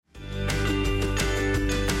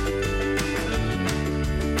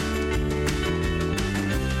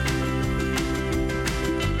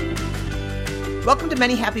Welcome to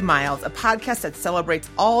Many Happy Miles, a podcast that celebrates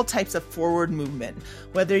all types of forward movement.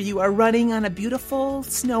 Whether you are running on a beautiful,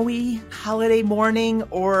 snowy holiday morning,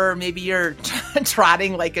 or maybe you're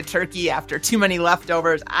trotting like a turkey after too many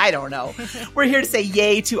leftovers, I don't know. We're here to say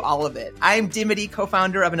yay to all of it. I'm Dimity,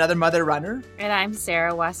 co-founder of Another Mother Runner. And I'm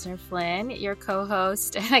Sarah Wassner-Flynn, your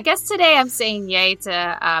co-host. And I guess today I'm saying yay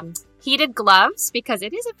to heated gloves because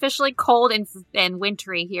it is officially cold and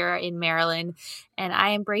wintry here in Maryland. And I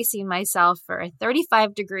am bracing myself for a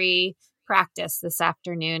 35-degree practice this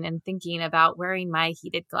afternoon and thinking about wearing my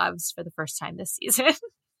heated gloves for the first time this season.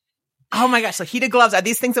 Oh my gosh. So heated gloves, are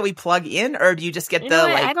these things that we plug in, or do you just get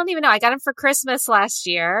I don't even know. I got them for Christmas last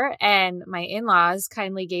year, and my in-laws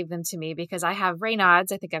kindly gave them to me because I have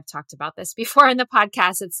Raynaud's. I think I've talked about this before in the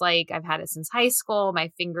podcast. It's like I've had it since high school.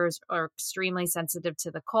 My fingers are extremely sensitive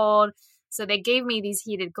to the cold. So they gave me these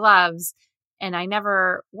heated gloves, and I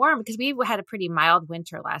never wore them because we had a pretty mild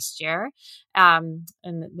winter last year, and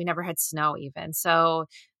we never had snow even. So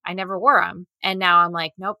I never wore them. And now I'm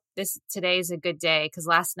like, nope, today's a good day. Cause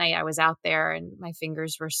last night I was out there and my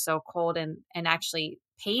fingers were so cold and actually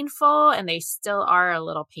painful. And they still are a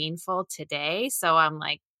little painful today. So I'm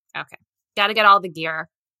like, okay, got to get all the gear.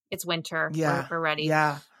 It's winter. Yeah. We're ready.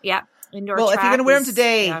 Yeah. Yeah. Indoor well, if you're going to wear them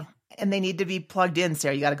today, yeah. and they need to be plugged in,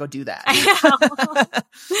 Sarah, you got to go do that.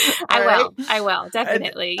 I will.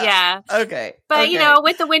 Definitely. Yeah. Okay. But, you know,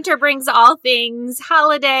 with the winter brings all things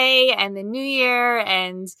holiday and the new year.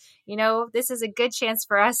 And, you know, this is a good chance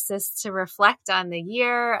for us to reflect on the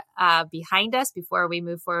year behind us before we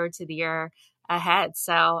move forward to the year ahead.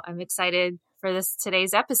 So I'm excited for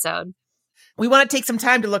today's episode. We want to take some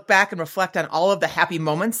time to look back and reflect on all of the happy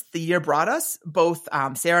moments the year brought us. Both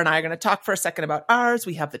Sarah and I are going to talk for a second about ours.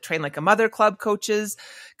 We have the Train Like a Mother Club coaches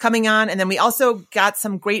coming on. And then we also got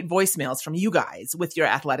some great voicemails from you guys with your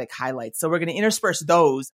athletic highlights. So we're going to intersperse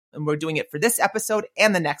those. And we're doing it for this episode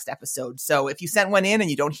and the next episode. So if you sent one in and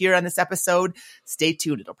you don't hear on this episode, stay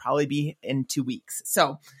tuned. It'll probably be in 2 weeks.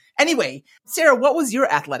 So anyway, Sarah, what was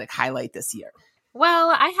your athletic highlight this year? Well,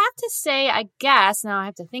 I have to say, I guess, now I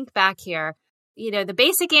have to think back here. You know, the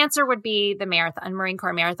basic answer would be the marathon, Marine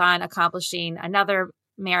Corps Marathon, accomplishing another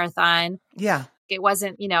marathon. Yeah. It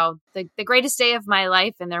wasn't, you know, the greatest day of my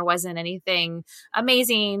life, and there wasn't anything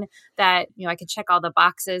amazing that, you know, I could check all the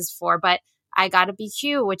boxes for, but I got a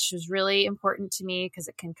BQ, which was really important to me because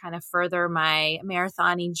it can kind of further my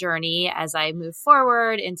marathoning journey as I move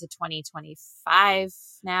forward into 2025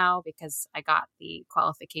 now, because I got the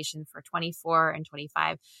qualification for 24 and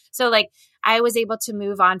 25. So like I was able to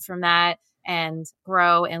move on from that and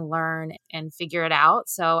grow and learn and figure it out.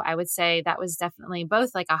 So I would say that was definitely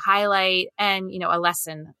both like a highlight and, you know, a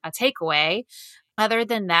lesson, a takeaway. Other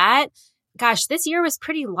than that, gosh, this year was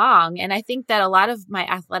pretty long. And I think that a lot of my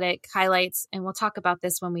athletic highlights, and we'll talk about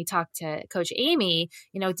this when we talk to Coach Amy,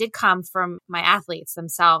 you know, did come from my athletes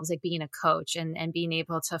themselves, like being a coach and being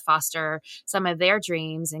able to foster some of their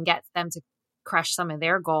dreams and get them to crush some of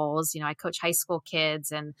their goals. You know, I coach high school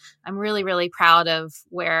kids, and I'm really, really proud of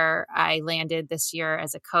where I landed this year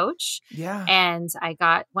as a coach. Yeah. And I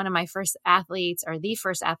got one of my first athletes, or the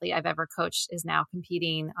first athlete I've ever coached, is now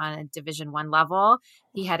competing on a Division I level.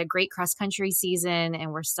 He had a great cross country season,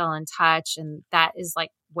 and we're still in touch. And that is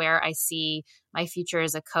like where I see my future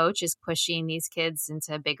as a coach, is pushing these kids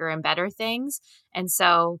into bigger and better things. And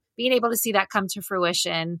so being able to see that come to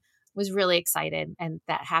fruition was really excited, and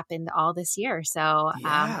that happened all this year. So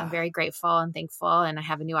I'm very grateful and thankful, and I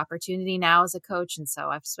have a new opportunity now as a coach. And so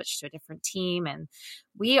I've switched to a different team, and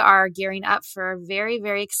we are gearing up for a very,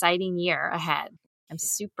 very exciting year ahead. I'm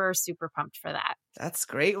super, super pumped for that. That's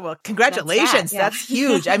great. Well, congratulations. That's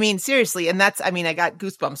huge. I mean, seriously. And I got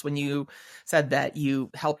goosebumps when you said that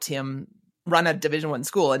you helped him run a Division I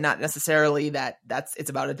school, and not necessarily it's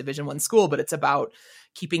about a Division I school, but it's about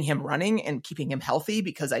keeping him running and keeping him healthy.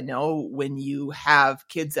 Because I know when you have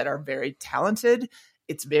kids that are very talented,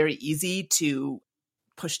 it's very easy to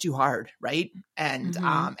push too hard, right? And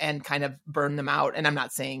and kind of burn them out. And I'm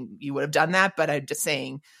not saying you would have done that, but I'm just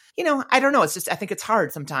saying, you know, I don't know. It's just, I think it's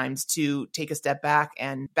hard sometimes to take a step back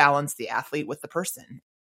and balance the athlete with the person.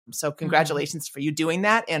 So congratulations for you doing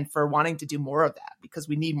that and for wanting to do more of that, because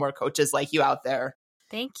we need more coaches like you out there.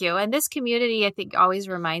 Thank you. And this community, I think, always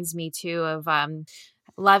reminds me too of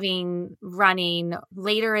loving running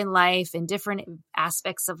later in life, in different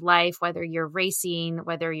aspects of life, whether you're racing,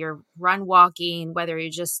 whether you're run walking, whether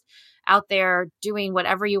you're just out there doing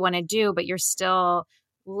whatever you want to do, but you're still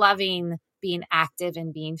loving being active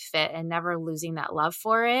and being fit and never losing that love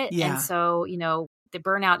for it. Yeah. And so, you know, the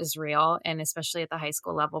burnout is real. And especially at the high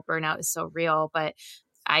school level, burnout is so real. But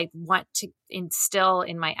I want to instill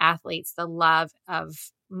in my athletes the love of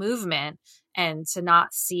movement, and to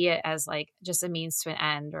not see it as like just a means to an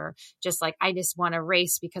end, or just like, I just want to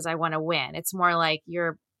race because I want to win. It's more like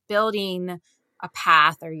you're building a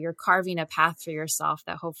path, or you're carving a path for yourself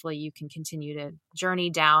that hopefully you can continue to journey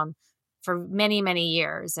down for many, many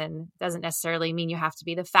years. And doesn't necessarily mean you have to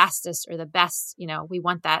be the fastest or the best. We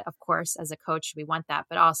want that, of course, as a coach, we want that,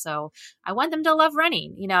 but also I want them to love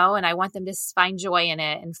running, and I want them to find joy in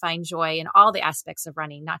it and find joy in all the aspects of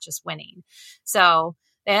running, not just winning. So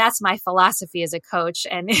that's my philosophy as a coach.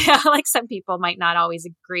 And like some people might not always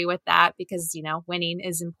agree with that because, winning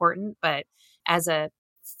is important. But as a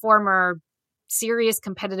former serious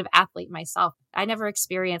competitive athlete myself, I never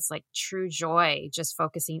experienced like true joy just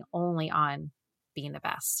focusing only on being the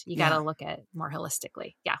best. You got to look at it more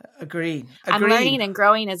holistically. Yeah. Agreed. I'm learning and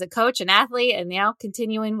growing as a coach and athlete, and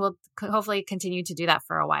continuing, we'll hopefully continue to do that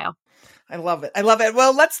for a while. I love it.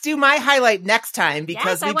 Well, let's do my highlight next time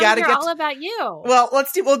because we got to get all about you. Well,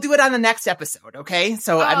 we'll do it on the next episode. Okay.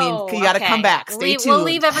 So, you got to come back. Stay tuned. We'll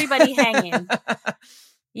leave everybody hanging.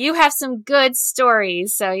 You have some good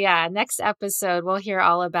stories. So next episode, we'll hear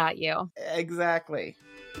all about you. Exactly.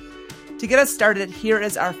 To get us started, here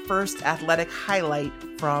is our first athletic highlight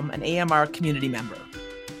from an AMR community member.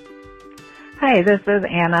 Hi, this is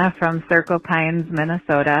Anna from Circle Pines,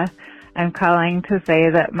 Minnesota. I'm calling to say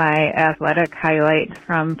that my athletic highlight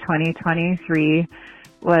from 2023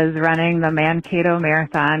 was running the Mankato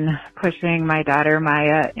Marathon, pushing my daughter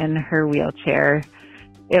Maya in her wheelchair.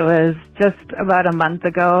 It was just about a month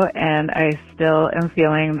ago, and I still am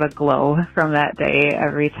feeling the glow from that day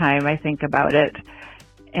every time I think about it.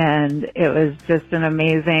 And it was just an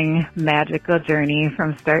amazing, magical journey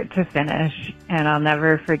from start to finish. And I'll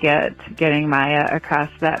never forget getting Maya across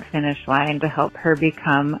that finish line to help her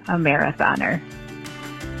become a marathoner.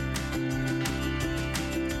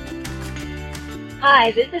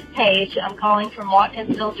 Hi, this is Paige. I'm calling from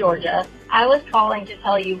Watkinsville, Georgia. I was calling to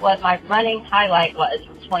tell you what my running highlight was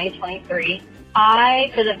from 2023. I,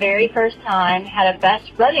 for the very first time, had a best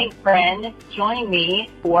running friend join me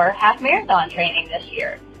for half marathon training this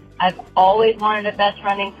year. I've always wanted a best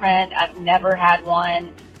running friend. I've never had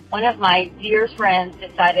one. One of my dear friends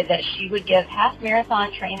decided that she would give half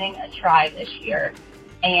marathon training a try this year.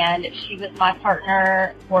 And she was my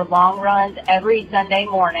partner for long runs every Sunday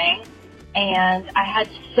morning. And I had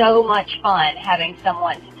so much fun having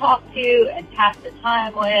someone to talk to and pass the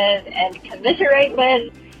time with and commiserate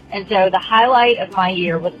with. And so the highlight of my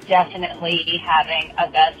year was definitely having a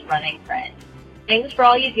best running friend. Thanks for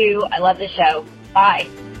all you do. I love the show. Bye.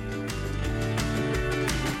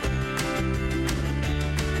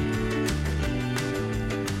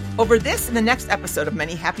 Over this and the next episode of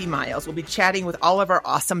Many Happy Miles, we'll be chatting with all of our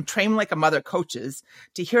awesome Train Like a Mother coaches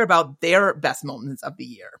to hear about their best moments of the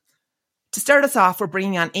year. To start us off, we're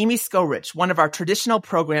bringing on Amy Skorich, one of our traditional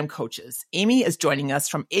program coaches. Amy is joining us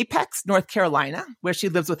from Apex, North Carolina, where she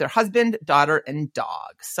lives with her husband, daughter, and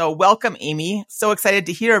dog. So welcome, Amy. So excited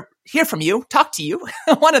to hear from you, talk to you,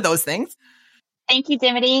 one of those things. Thank you,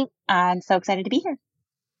 Dimity. I'm so excited to be here.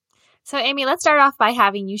 So, Amy, let's start off by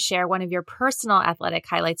having you share one of your personal athletic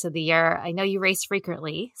highlights of the year. I know you race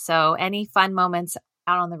frequently, so any fun moments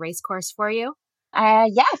out on the race course for you?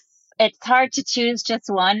 Yes. It's hard to choose just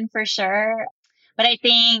one for sure, but I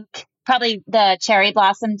think probably the Cherry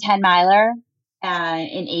Blossom 10 miler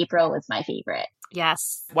in April was my favorite.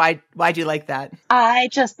 Yes. Why'd you like that? I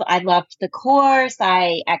loved the course.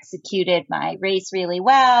 I executed my race really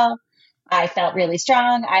well. I felt really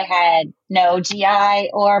strong. I had no GI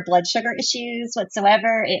or blood sugar issues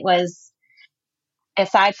whatsoever. It was,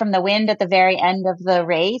 aside from the wind at the very end of the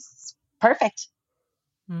race, perfect.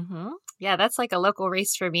 Mm-hmm. Yeah, that's like a local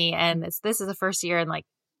race for me. And this is the first year in like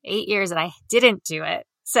 8 years that I didn't do it.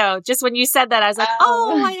 So just when you said that, I was like,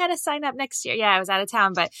 I got to sign up next year. Yeah, I was out of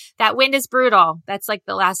town, but that wind is brutal. That's like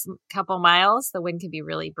the last couple miles. The wind can be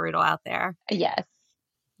really brutal out there.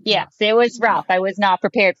 Yes, it was rough. I was not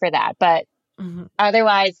prepared for that. But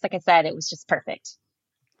otherwise, like I said, it was just perfect.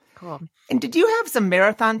 Cool. And did you have some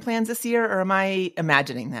marathon plans this year, or am I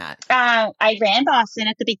imagining that? I ran Boston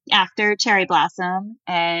after Cherry Blossom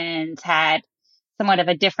and had somewhat of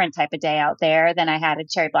a different type of day out there than I had at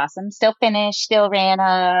Cherry Blossom. Still finished, still ran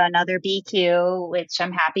another BQ, which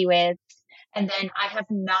I'm happy with. And then I have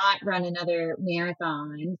not run another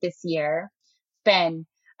marathon this year. It's been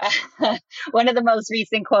one of the most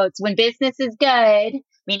recent quotes: when business is good,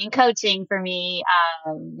 meaning coaching for me,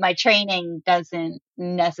 my training doesn't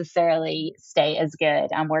necessarily stay as good.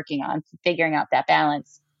 I'm working on figuring out that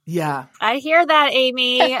balance. Yeah. I hear that,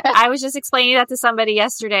 Amy. I was just explaining that to somebody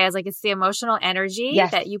yesterday. I was like, it's the emotional energy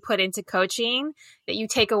that you put into coaching that you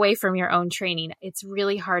take away from your own training. It's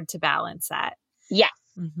really hard to balance that. Yes.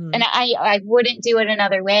 And I wouldn't do it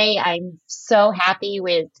another way. I'm so happy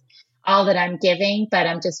with all that I'm giving, but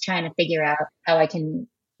I'm just trying to figure out how I can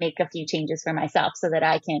make a few changes for myself so that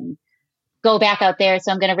I can go back out there.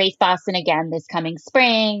 So I'm going to race Boston again this coming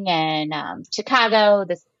spring, and Chicago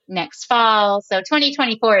this next fall. So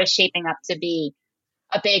 2024 is shaping up to be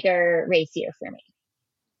a bigger race year for me.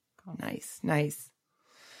 Nice.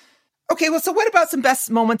 Okay, well, so what about some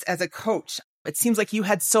best moments as a coach? It seems like you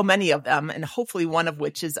had so many of them, and hopefully one of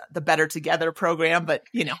which is the Better Together program, but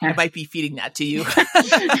I might be feeding that to you.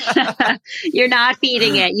 You're not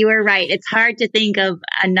feeding it. You were right. It's hard to think of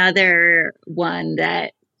another one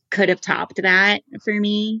that could have topped that for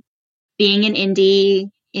me. Being in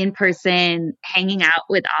Indy in person, hanging out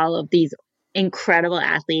with all of these incredible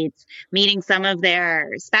athletes, meeting some of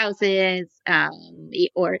their spouses,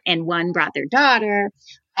 and one brought their daughter.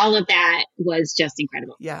 All of that was just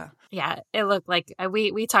incredible. Yeah. It looked like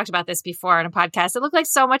we talked about this before on a podcast. It looked like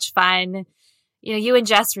so much fun. You and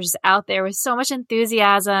Jess were just out there with so much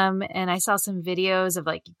enthusiasm. And I saw some videos of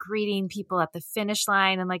like greeting people at the finish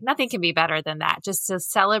line, and like nothing can be better than that. Just to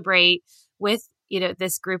celebrate with,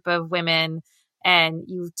 this group of women, and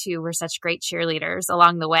you two were such great cheerleaders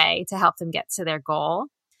along the way to help them get to their goal,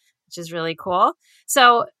 which is really cool.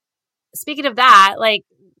 So speaking of that, like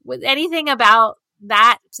with anything about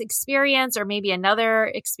that experience or maybe another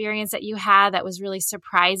experience that you had that was really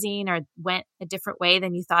surprising or went a different way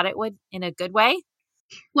than you thought it would in a good way?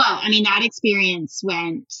 Well, I mean, that experience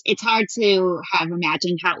it's hard to have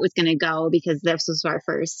imagined how it was going to go because this was our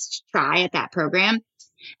first try at that program.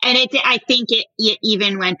 And I think it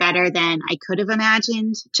even went better than I could have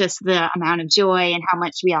imagined, just the amount of joy and how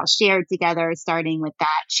much we all shared together, starting with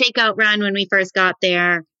that shakeout run when we first got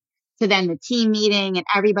there, to then the team meeting and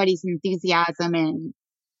everybody's enthusiasm,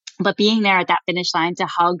 but being there at that finish line to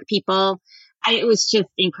hug people, it was just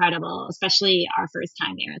incredible, especially our first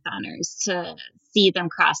time marathoners, to see them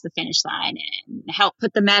cross the finish line and help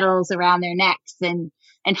put the medals around their necks and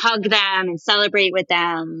hug them and celebrate with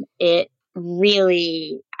them. It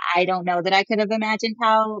really, I don't know that I could have imagined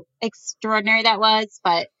how extraordinary that was,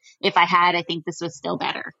 but if I had, I think this was still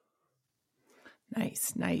better.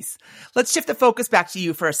 Nice. Let's shift the focus back to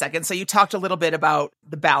you for a second. So you talked a little bit about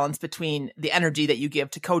the balance between the energy that you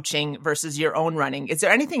give to coaching versus your own running. Is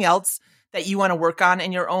there anything else that you want to work on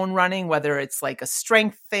in your own running, whether it's like a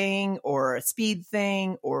strength thing or a speed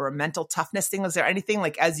thing or a mental toughness thing? Is there anything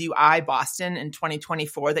like as you eye Boston in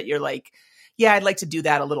 2024 that you're like, yeah, I'd like to do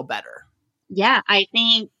that a little better? Yeah, I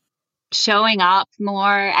think showing up more.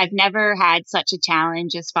 I've never had such a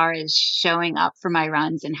challenge as far as showing up for my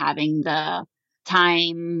runs and having the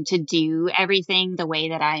time to do everything the way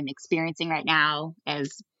that I'm experiencing right now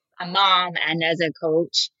as a mom and as a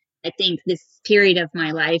coach. I think this period of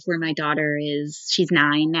my life where my daughter she's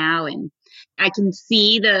 9 now, and I can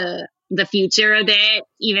see the future of it,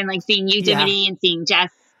 even like seeing you, Dimity, and seeing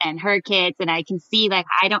Jess and her kids. And I can see like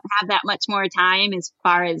I don't have that much more time as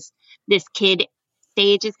far as this kid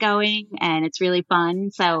stage is going, and it's really fun.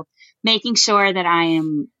 So making sure that I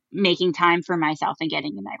am making time for myself and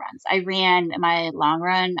getting in my runs. I ran my long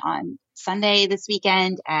run on Sunday this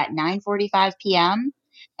weekend at 9:45 p.m.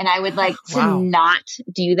 and I would like to not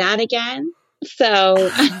do that again. So,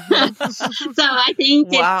 so I think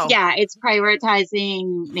it's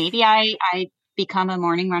prioritizing. Maybe I become a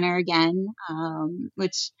morning runner again,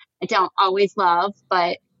 which I don't always love,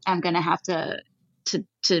 but I'm going to have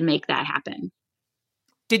to make that happen.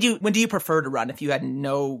 When do you prefer to run if you had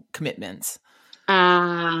no commitments?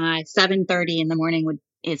 7:30 in the morning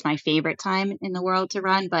is my favorite time in the world to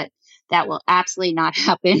run, but that will absolutely not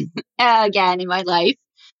happen again in my life.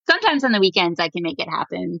 Sometimes on the weekends I can make it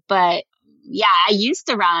happen, but yeah, I used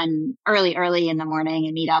to run early in the morning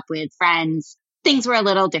and meet up with friends. Things were a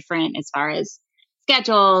little different as far as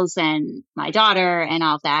schedules and my daughter and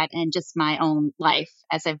all of that, and just my own life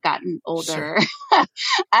as I've gotten older. Sure.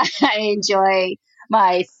 I enjoy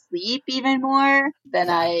my sleep even more than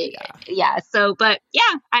I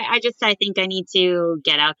think I need to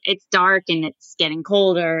get out. It's dark and it's getting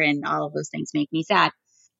colder and all of those things make me sad,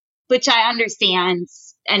 which I understand.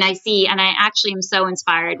 And I actually am so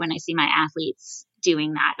inspired when I see my athletes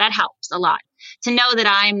doing that. That helps a lot to know that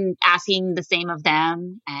I'm asking the same of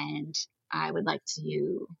them, and I would like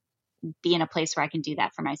to be in a place where I can do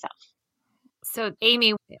that for myself. So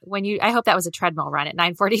Amy, I hope that was a treadmill run at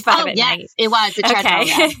 9:45 at night. It was a treadmill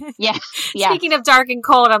run. Yeah. Speaking of dark and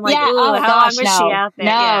cold, I'm like, how long was she out there?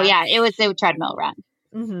 No, it was a treadmill run.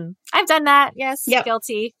 Mm-hmm. I've done that. Yes. Yep.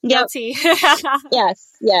 Guilty. Yes.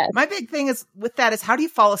 My big thing is with that is how do you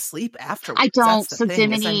fall asleep afterwards? I don't. So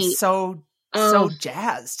Dimity, I'm so so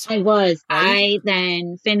jazzed. I was. Right? I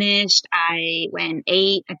then finished. I went and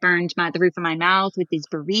ate. I burned the roof of my mouth with these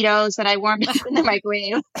burritos that I warmed up in the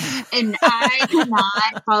microwave. And I could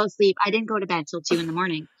not fall asleep. I didn't go to bed till 2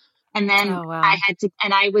 a.m. And then I had to,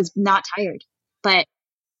 and I was not tired, but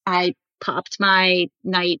I popped my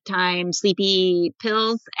nighttime sleepy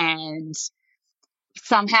pills and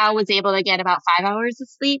somehow was able to get about 5 hours of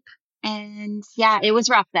sleep. And yeah, it was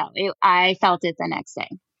rough though. I felt it the next day.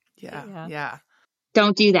 Yeah.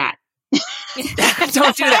 Don't do that.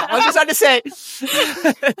 Don't do that. I was just trying to say.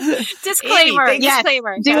 Disclaimer. Amy,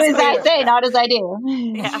 disclaimer. Do as I say, not as I do.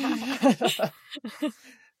 Yeah.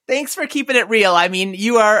 Thanks for keeping it real. I mean,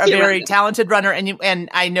 you are a very talented runner, and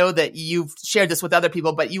I know that you've shared this with other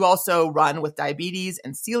people, but you also run with diabetes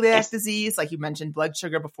and celiac disease, like you mentioned, blood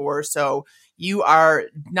sugar before. So you are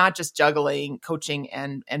not just juggling coaching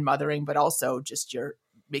and mothering, but also just you're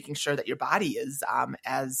making sure that your body is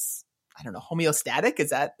as, I don't know, homeostatic.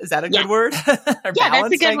 Is that a good word? Yeah,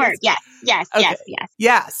 that's a good word. Yes.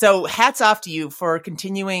 Yeah. So hats off to you for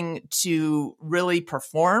continuing to really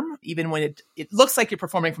perform, even when it looks like you're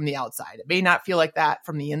performing from the outside. It may not feel like that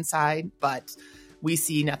from the inside, but we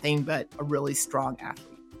see nothing but a really strong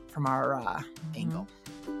athlete from our angle.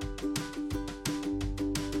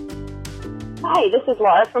 Hi, this is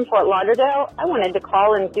Laura from Fort Lauderdale. I wanted to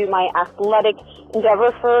call and do my athletic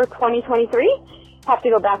endeavor for 2023. Have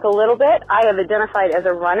to go back a little bit. I have identified as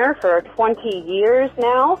a runner for 20 years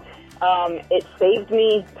now. It saved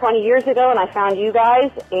me 20 years ago, and I found you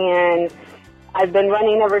guys, and I've been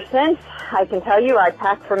running ever since. I can tell you I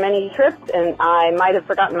packed for many trips, and I might have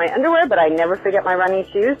forgotten my underwear, but I never forget my running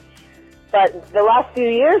shoes. But the last few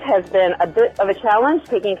years has been a bit of a challenge,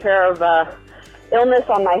 taking care of illness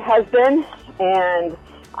on my husband, and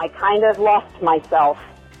I kind of lost myself.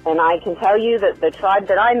 And I can tell you that the tribe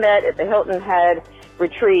that I met at the Hilton Head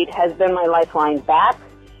retreat has been my lifeline back.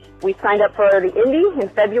 We signed up for the Indy in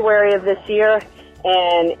February of this year,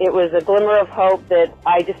 and it was a glimmer of hope that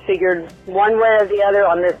I just figured one way or the other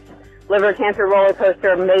on this liver cancer roller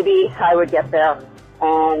coaster, maybe I would get there.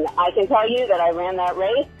 And I can tell you that I ran that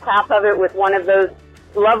race, half of it with one of those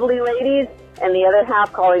lovely ladies, and the other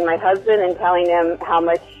half calling my husband and telling him how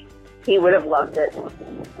much he would have loved it.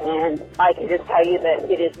 And I can just tell you that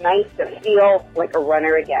it is nice to feel like a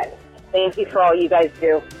runner again. Thank you for all you guys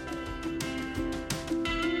do.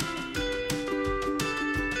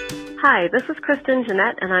 Hi, this is Kristen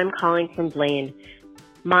Jeanette, and I'm calling from Blaine.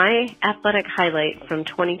 My athletic highlight from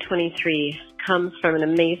 2023 comes from an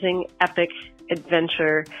amazing, epic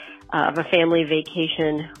adventure of a family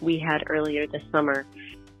vacation we had earlier this summer.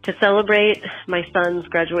 To celebrate my son's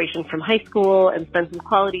graduation from high school and spend some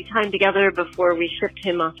quality time together before we shipped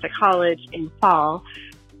him off to college in fall,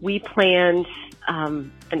 we planned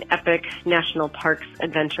an epic national parks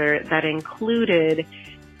adventure that included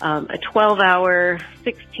a 12-hour,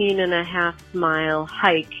 16.5-mile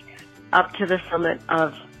hike up to the summit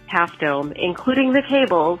of Half Dome, including the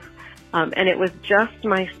cables, and it was just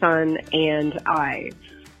my son and I.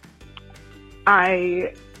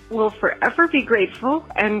 I will forever be grateful,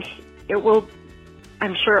 and it will,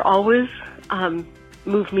 I'm sure, always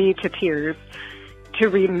move me to tears to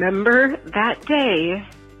remember that day,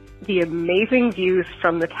 the amazing views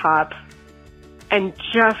from the top, and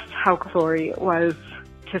just how glory it was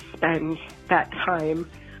to spend that time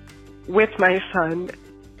with my son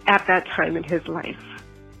at that time in his life.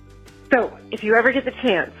 So if you ever get the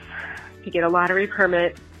chance to get a lottery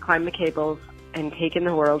permit, climb the cables, and take in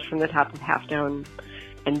the world from the top of Half Dome,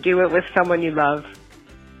 and do it with someone you love,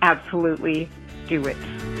 absolutely do it.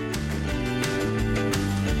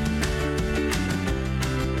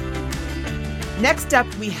 Next up,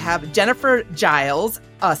 we have Jennifer Giles,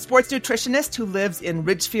 a sports nutritionist who lives in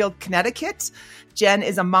Ridgefield, Connecticut. Jen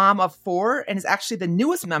is a mom of 4 and is actually the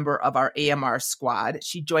newest member of our AMR squad.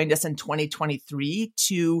 She joined us in 2023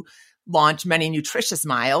 to launch Many Nutritious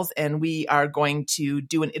Miles, and we are going to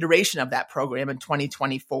do an iteration of that program in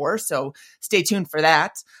 2024. So stay tuned for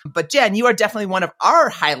that. But Jen, you are definitely one of our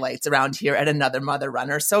highlights around here at Another Mother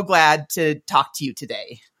Runner. So glad to talk to you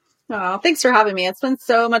today. Oh, thanks for having me. It's been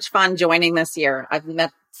so much fun joining this year. I've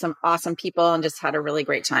met some awesome people and just had a really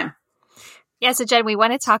great time. Yeah, so Jen, we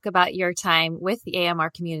want to talk about your time with the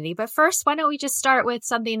AMR community. But first, why don't we just start with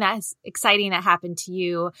something that's exciting that happened to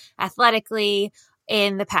you athletically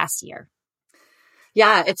in the past year?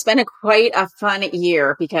 Yeah, it's been quite a fun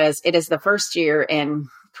year because it is the first year in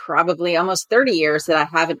probably almost 30 years that I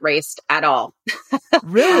haven't raced at all.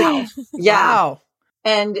 Really? Yeah. Wow.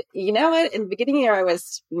 And you know what? In the beginning of the year, I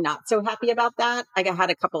was not so happy about that. I had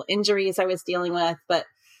a couple injuries I was dealing with, but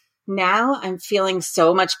now I'm feeling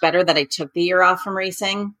so much better that I took the year off from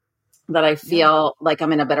racing. that I feel like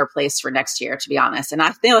I'm in a better place for next year, to be honest. And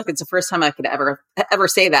I feel like it's the first time I could ever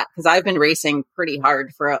say that, because I've been racing pretty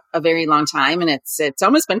hard for a very long time, and it's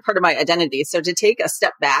almost been part of my identity. So to take a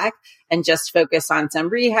step back and just focus on some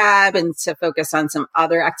rehab and to focus on some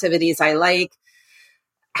other activities I like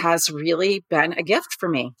has really been a gift for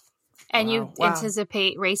me. And you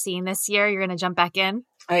anticipate racing this year? You're going to jump back in?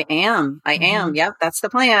 I am. Yep. That's the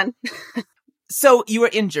plan. So you were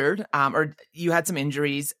injured, or you had some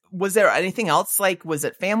injuries. Was there anything else? Like, was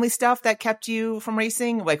it family stuff that kept you from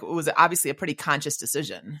racing? Like, was it obviously a pretty conscious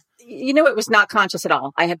decision? It was not conscious at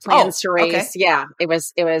all. I had plans to race. Okay. Yeah, it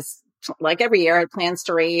was like every year I had plans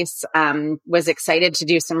to race. Was excited to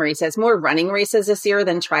do some races, more running races this year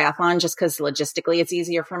than triathlon, just because logistically it's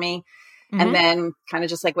easier for me. Mm-hmm. And then kind of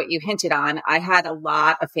just like what you hinted on, I had a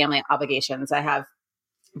lot of family obligations. I have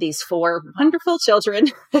these 4 wonderful children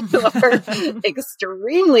who are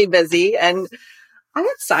extremely busy, and I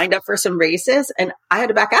had signed up for some races and I had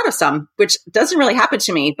to back out of some, which doesn't really happen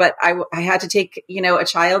to me, but I had to take, a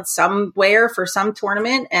child somewhere for some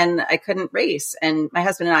tournament, and I couldn't race. And my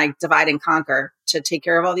husband and I divide and conquer to take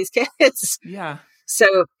care of all these kids. Yeah.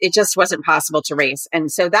 So it just wasn't possible to race. And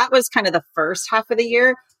so that was kind of the first half of the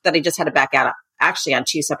year that I just had to back out, actually on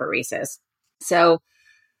 2 separate races. So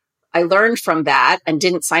I learned from that and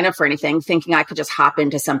didn't sign up for anything, thinking I could just hop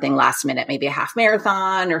into something last minute, maybe a half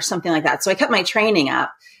marathon or something like that. So I kept my training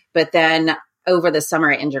up, but then over the summer,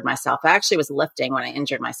 I injured myself. I actually was lifting when I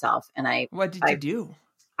injured myself. And what did you do?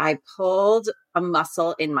 I pulled a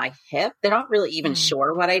muscle in my hip. They're not really even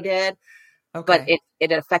sure what I did, but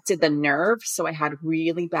it affected the nerve. So I had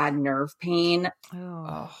really bad nerve pain.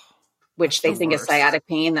 Which they think is sciatic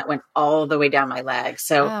pain that went all the way down my leg.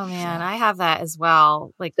 So, oh man, I have that as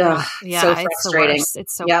well. Like, so it's the worst.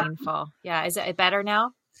 It's so painful. Yeah. Is it better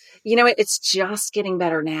now? It's just getting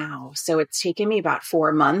better now. So it's taken me about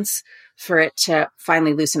 4 months for it to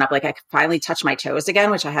finally loosen up. Like I could finally touch my toes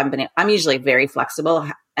again, which I haven't been. I'm usually very flexible,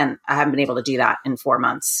 and I haven't been able to do that in 4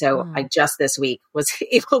 months. So I just this week was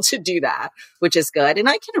able to do that, which is good. And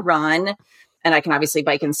I can run, and I can obviously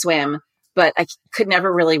bike and swim. But I could never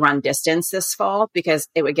really run distance this fall because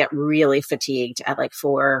it would get really fatigued at like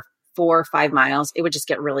 4 or 5 miles. It would just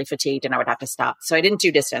get really fatigued and I would have to stop. So I didn't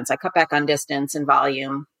do distance. I cut back on distance and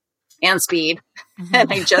volume and speed. Mm-hmm.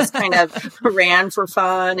 And I just kind of ran for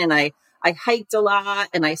fun, and I hiked a lot,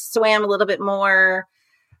 and I swam a little bit more,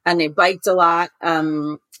 and I biked a lot.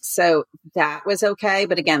 So that was okay.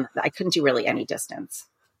 But again, I couldn't do really any distance.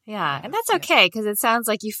 Yeah. And that's okay, because it sounds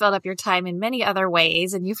like you filled up your time in many other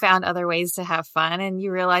ways, and you found other ways to have fun, and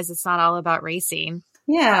you realize it's not all about racing.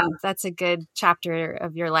 Yeah. That's a good chapter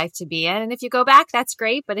of your life to be in. And if you go back, that's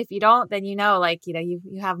great. But if you don't, then you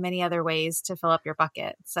have many other ways to fill up your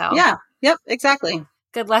bucket. So yeah. Yep. Exactly.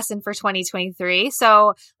 Good lesson for 2023.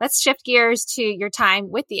 So let's shift gears to your time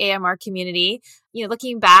with the AMR community.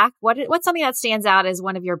 Looking back, what's something that stands out as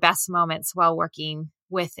one of your best moments while working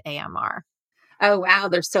with AMR? Oh, wow.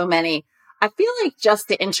 There's so many. I feel like just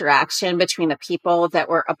the interaction between the people that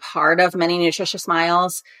were a part of Many Nutritious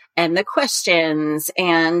Miles and the questions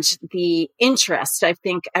and the interest. I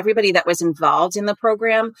think everybody that was involved in the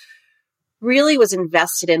program really was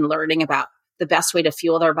invested in learning about the best way to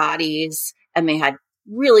fuel their bodies. And they had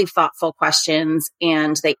really thoughtful questions,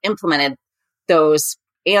 and they implemented those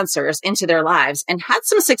answers into their lives and had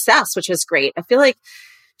some success, which was great. I feel like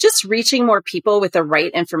just reaching more people with the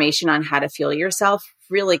right information on how to fuel yourself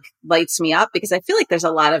really lights me up, because I feel like there's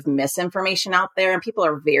a lot of misinformation out there, and people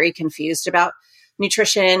are very confused about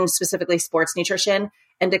nutrition, specifically sports nutrition.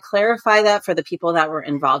 And to clarify that for the people that were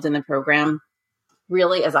involved in the program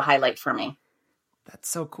really is a highlight for me. That's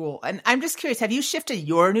so cool. And I'm just curious, have you shifted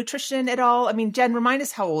your nutrition at all? I mean, Jen, remind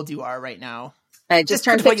us how old you are right now. I just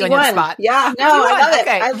turned 51. Yeah, no, I love it.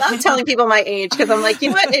 I love telling people my age, because I'm like,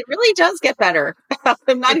 it really does get better.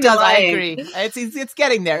 I'm not even lying. I agree. It's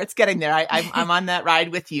getting there. It's getting there. I'm on that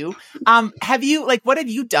ride with you. Have you, what have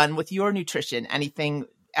you done with your nutrition? Anything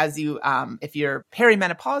as you, if you're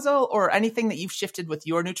perimenopausal, or anything that you've shifted with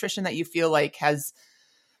your nutrition that you feel like has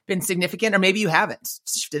been significant, or maybe you haven't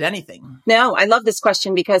shifted anything? No, I love this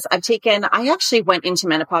question, because I actually went into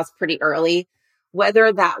menopause pretty early.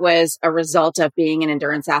 Whether that was a result of being an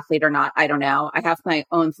endurance athlete or not, I don't know. I have my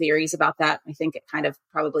own theories about that. I think it kind of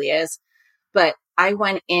probably is. But I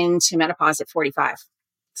went into menopause at 45.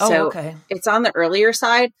 So okay. It's on the earlier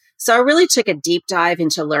side. So I really took a deep dive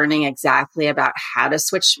into learning exactly about how to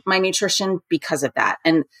switch my nutrition because of that.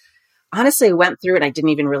 And honestly went through it. I didn't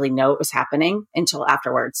even really know it was happening until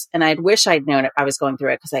afterwards. And I wish I'd known it. I was going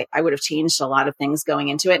through it because I would have changed a lot of things going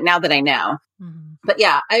into it now that I know. Mm-hmm. But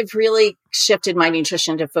yeah, I've really shifted my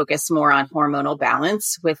nutrition to focus more on hormonal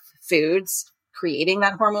balance with foods, creating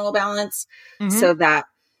that hormonal balance so that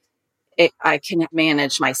I can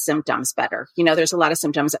manage my symptoms better. You know, there's a lot of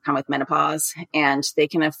symptoms that come with menopause and they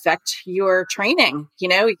can affect your training, you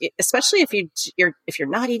know, especially if you're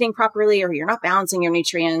not eating properly or you're not balancing your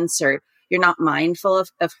nutrients or you're not mindful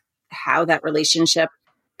of how that relationship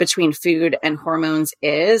between food and hormones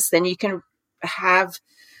is, then you can have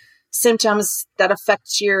symptoms that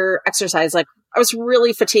affect your exercise. Like I was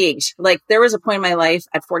really fatigued. Like there was a point in my life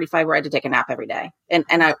at 45 where I had to take a nap every day. And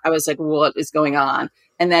I was like, what is going on?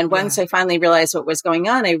 And then once I finally realized what was going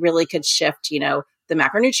on, I really could shift, you know, the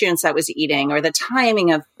macronutrients I was eating or the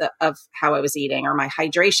timing of how I was eating or my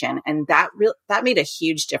hydration. And that made a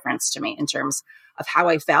huge difference to me in terms of how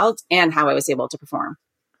I felt and how I was able to perform.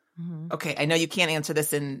 Okay. I know you can't answer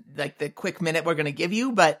this in like the quick minute we're going to give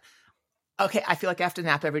you, but okay, I feel like I have to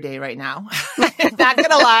nap every day right now. I'm not going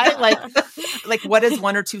to lie. Like what is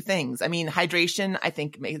one or two things? I mean, hydration, I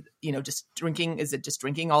think, you know, just drinking, is it just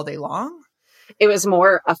drinking all day long? It was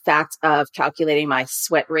more a fact of calculating my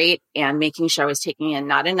sweat rate and making sure I was taking in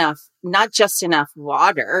not just enough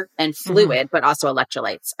water and fluid, but also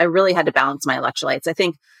electrolytes. I really had to balance my electrolytes. I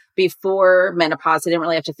think before menopause, I didn't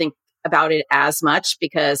really have to think about it as much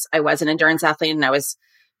because I was an endurance athlete and I was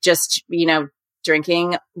just, you know,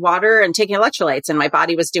 drinking water and taking electrolytes and my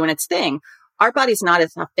body was doing its thing. Our body's not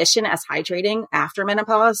as efficient as hydrating after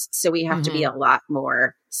menopause. So we have to be a lot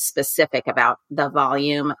more specific about the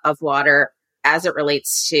volume of water as it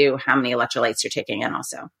relates to how many electrolytes you're taking in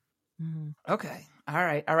also. Okay. All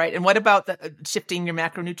right. And what about the shifting your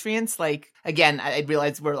macronutrients? Like, again, I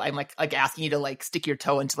realize I'm like asking you to like stick your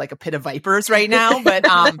toe into like a pit of vipers right now, but,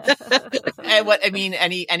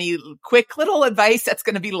 any quick little advice that's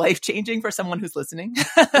going to be life-changing for someone who's listening?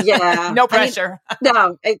 Yeah. No pressure.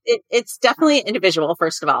 No, it's definitely individual,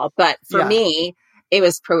 first of all, but for me, it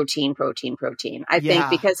was protein. I think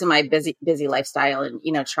because of my busy lifestyle and,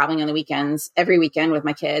 you know, traveling on the weekends, every weekend with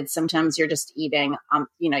my kids, sometimes you're just eating,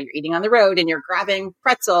 you're eating on the road and you're grabbing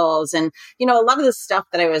pretzels and, you know, a lot of the stuff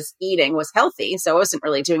that I was eating was healthy. So I wasn't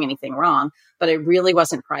really doing anything wrong, but I really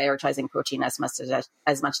wasn't prioritizing protein as much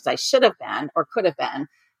as I should have been or could have been.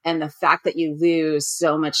 And the fact that you lose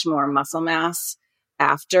so much more muscle mass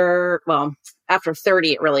after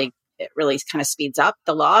 30, it really kind of speeds up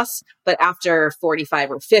the loss, but after 45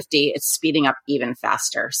 or 50, it's speeding up even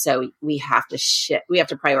faster. So we have to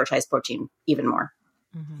prioritize protein even more.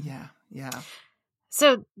 Yeah.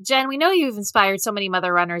 So Jen, we know you've inspired so many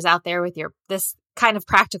mother runners out there with this kind of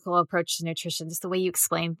practical approach to nutrition. Just the way you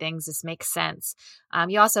explain things, this makes sense.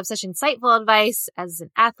 You also have such insightful advice as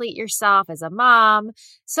an athlete yourself, as a mom.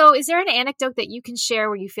 So is there an anecdote that you can share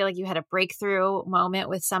where you feel like you had a breakthrough moment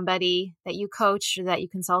with somebody that you coached or that you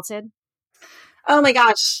consulted? Oh my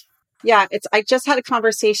gosh. Yeah. I just had a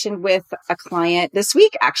conversation with a client this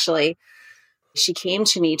week, actually. She came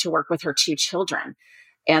to me to work with her 2 children.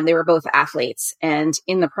 And they were both athletes. And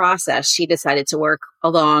in the process, she decided to work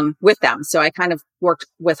along with them. So I kind of worked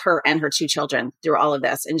with her and her 2 children through all of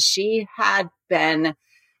this. And she had been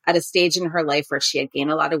at a stage in her life where she had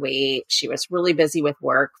gained a lot of weight. She was really busy with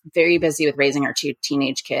work, very busy with raising her 2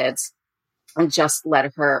 teenage kids, and just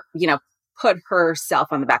let her, you know, put herself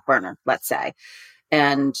on the back burner, let's say.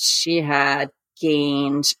 And she had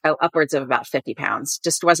gained upwards of about 50 pounds,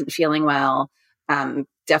 just wasn't feeling well,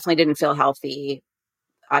 definitely didn't feel healthy.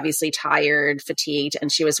 Obviously tired, fatigued, and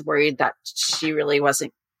she was worried that she really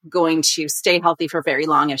wasn't going to stay healthy for very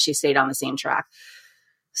long if she stayed on the same track.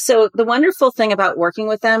 So the wonderful thing about working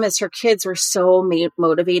with them is her kids were so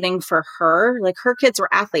motivating for her. Like her kids were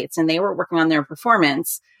athletes and they were working on their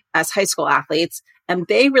performance as high school athletes, and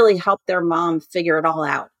they really helped their mom figure it all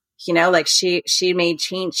out. You know, like she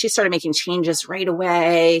started making changes right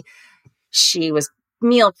away. She was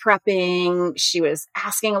meal prepping. She was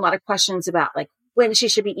asking a lot of questions about like when she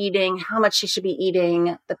should be eating, how much she should be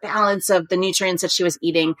eating, the balance of the nutrients that she was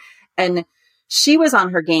eating. And she was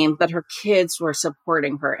on her game, but her kids were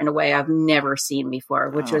supporting her in a way I've never seen before,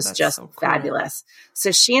 which was just so cool. Fabulous.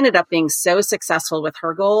 So she ended up being so successful with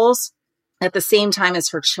her goals at the same time as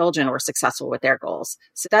her children were successful with their goals.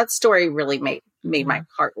 So that story really made my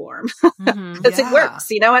heart warm because it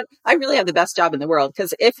works. You know what? I really have the best job in the world,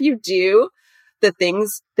 because if you do the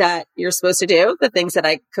things that you're supposed to do, the things that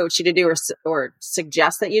I coach you to do or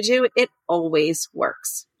suggest that you do, it always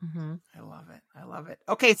works. I love it.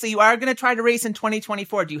 Okay. So you are going to try to race in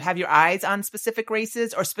 2024. Do you have your eyes on specific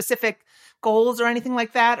races or specific goals or anything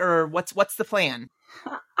like that? Or what's the plan?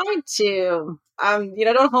 I do.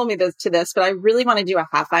 Don't hold me to this, but I really want to do a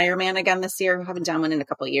half Ironman again this year. I haven't done one in a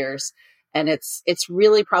couple of years. And it's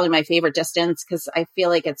really probably my favorite distance because I feel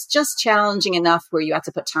like it's just challenging enough where you have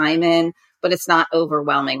to put time in, but it's not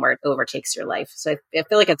overwhelming where it overtakes your life. So I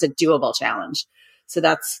feel like it's a doable challenge. So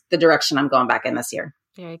that's the direction I'm going back in this year.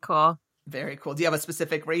 Very cool. Very cool. Do you have a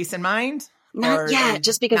specific race in mind? Not yet,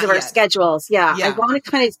 just because of our schedules. Yeah. I want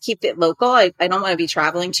to kind of keep it local. I don't want to be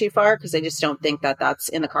traveling too far because I just don't think that that's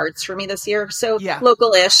in the cards for me this year. So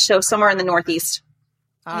local-ish, so somewhere in the Northeast.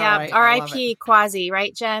 R.I.P. Quasi,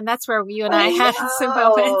 right, Jen? That's where you and I had some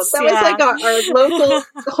moments. That was like our local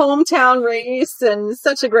hometown race and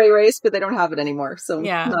such a great race, but they don't have it anymore. So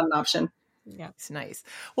not an option. Yeah, it's nice.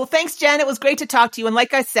 Well, thanks, Jen. It was great to talk to you. And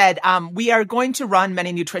like I said, we are going to run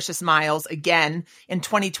Many Nutritious Miles again in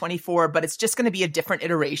 2024, but it's just going to be a different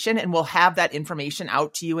iteration, and we'll have that information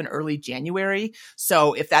out to you in early January.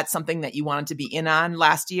 So if that's something that you wanted to be in on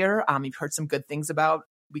last year, you've heard some good things about,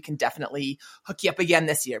 we can definitely hook you up again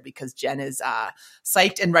this year because Jen is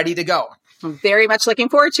psyched and ready to go. I'm very much looking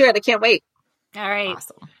forward to it. I can't wait. All right.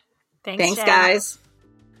 Awesome. Thanks, Jen. guys.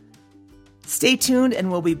 Stay tuned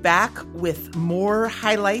and we'll be back with more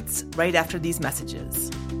highlights right after these messages.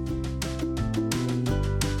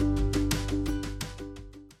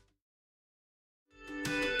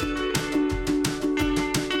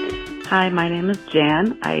 Hi, my name is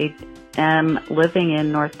Jan. I am living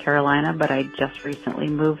in North Carolina, but I just recently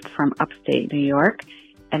moved from upstate New York.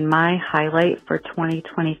 And my highlight for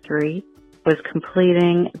 2023 was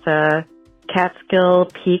completing the Catskill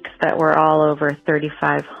peaks that were all over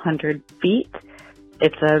 3,500 feet.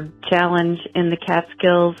 It's a challenge in the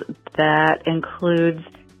Catskills that includes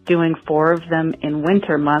doing 4 of them in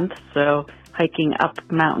winter months, so hiking up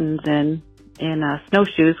mountains in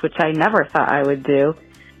snowshoes, which I never thought I would do.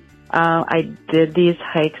 I did these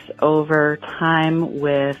hikes over time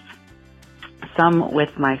with some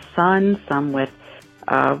with my son, some with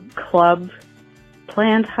club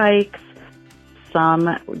planned hikes, some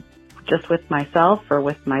just with myself or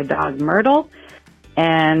with my dog Myrtle,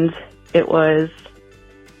 and it was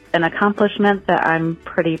an accomplishment that I'm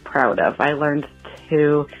pretty proud of. I learned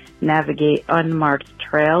to navigate unmarked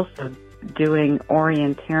trails, so doing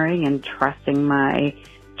orienteering and trusting my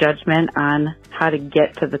judgment on how to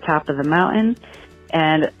get to the top of the mountain.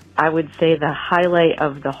 And I would say the highlight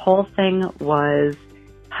of the whole thing was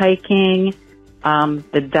hiking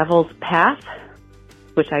the Devil's Path,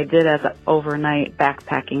 which I did as an overnight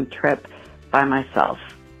backpacking trip by myself.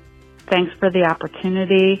 Thanks for the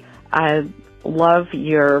opportunity. I love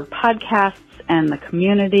your podcasts and the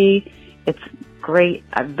community. It's great.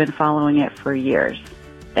 I've been following it for years.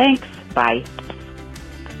 Thanks. Bye.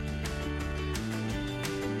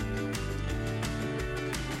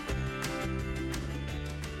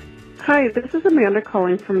 Hi, this is Amanda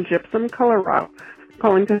calling from Gypsum, Colorado,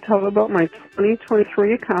 calling to tell about my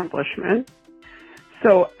 2023 accomplishment.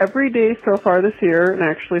 So every day so far this year, and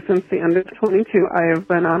actually since the end of 22, I have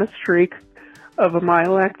been on a streak of a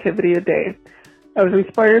mile activity a day. I was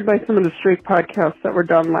inspired by some of the streak podcasts that were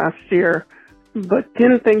done last year, but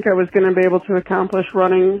didn't think I was going to be able to accomplish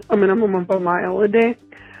running a minimum of a mile a day.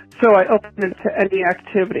 So I opened it to any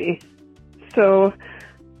activity. So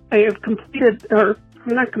I have completed, or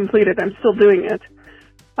not completed, I'm still doing it.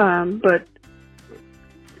 But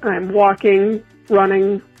I'm walking,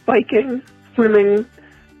 running, biking, swimming,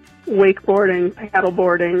 wakeboarding,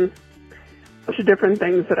 paddleboarding, a bunch of different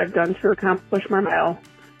things that I've done to accomplish my mile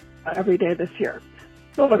every day this year.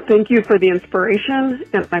 So thank you for the inspiration,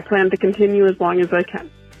 and I plan to continue as long as I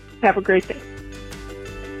can. Have a great day.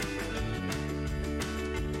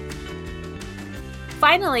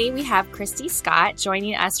 Finally, we have Christy Scott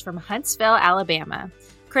joining us from Huntsville, Alabama.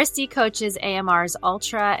 Christy coaches AMR's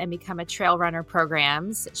Ultra and Become a Trail Runner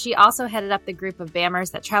programs. She also headed up the group of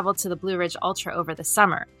BAMRs that traveled to the Blue Ridge Ultra over the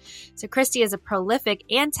summer. So Christy is a prolific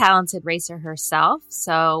and talented racer herself.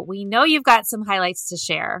 So we know you've got some highlights to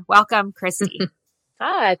share. Welcome, Christy.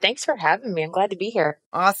 Hi, thanks for having me. I'm glad to be here.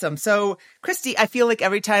 Awesome. So, Christy, I feel like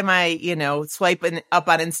every time I, swipe up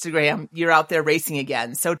on Instagram, you're out there racing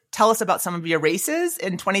again. So tell us about some of your races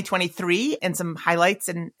in 2023 and some highlights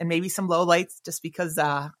and maybe some lowlights, just because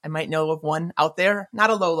I might know of one out there. Not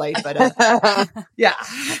a low light, but yeah.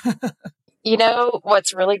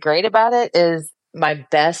 What's really great about it is my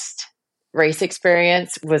best race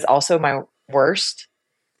experience was also my worst.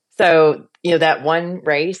 So, that one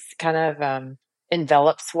race kind of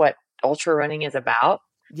envelops what ultra running is about.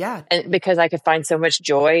 Yeah. And because I could find so much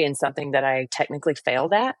joy in something that I technically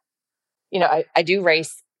failed at. I do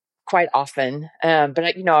race quite often, but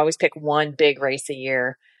I always pick one big race a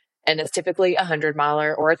year. And it's typically a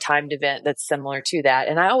 100-miler or a timed event that's similar to that.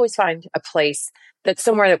 And I always find a place that's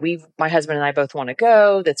somewhere that my husband and I both want to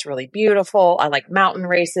go. That's really beautiful. I like mountain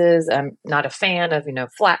races. I'm not a fan of,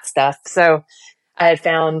 flat stuff. So I had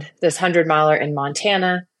found this 100-miler in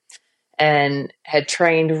Montana and had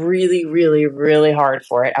trained really, really, really hard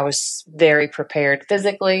for it. I was very prepared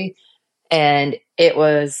physically, and it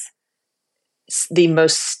was the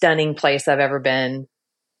most stunning place I've ever been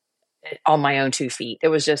on my own 2 feet. It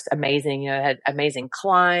was just amazing. It had amazing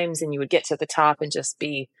climbs, and you would get to the top and just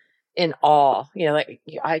be in awe.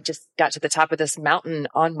 I just got to the top of this mountain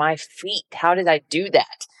on my feet. How did I do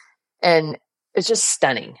that? And it's just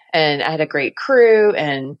stunning. And I had a great crew,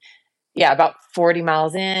 and about 40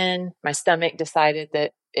 miles in, my stomach decided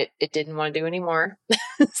that it didn't want to do anymore.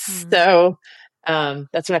 So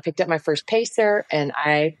that's when I picked up my first pacer, and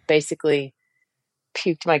I basically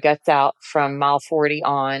puked my guts out from mile 40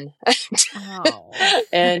 on.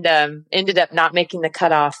 And ended up not making the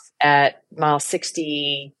cutoff at mile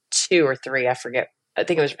 62 or 3. I forget. I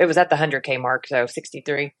think it was at the 100K mark. So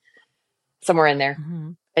 63, somewhere in there.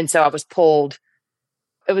 Mm-hmm. And so I was pulled.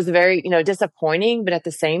 It was very, disappointing, but at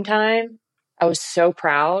the same time, I was so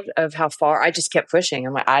proud of how far I just kept pushing.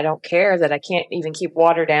 I'm like, I don't care that I can't even keep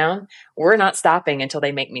water down. We're not stopping until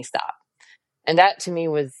they make me stop. And that to me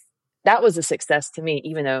was a success to me,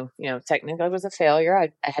 even though, technically it was a failure.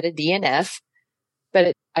 I had a DNF,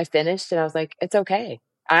 but I finished, and I was like, it's okay.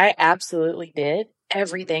 I absolutely did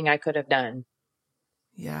everything I could have done.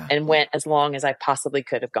 Yeah. And went as long as I possibly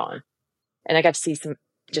could have gone. And I got to see some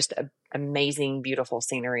just amazing, beautiful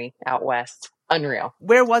scenery out west. Unreal.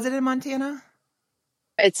 Where was it in Montana?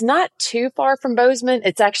 It's not too far from Bozeman.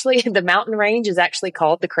 It's actually, the mountain range is actually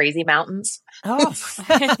called the Crazy Mountains. Oh,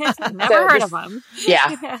 never heard of them.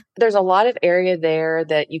 Yeah. There's a lot of area there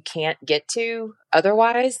that you can't get to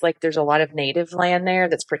otherwise. Like, there's a lot of native land there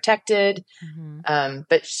that's protected. Mm-hmm.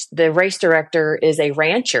 But the race director is a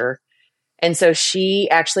rancher. And so she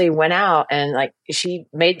actually went out and she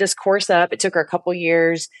made this course up. It took her a couple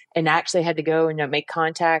years, and actually had to go and make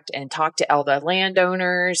contact and talk to all the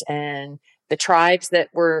landowners and the tribes that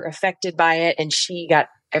were affected by it. And she got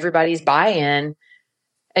everybody's buy-in.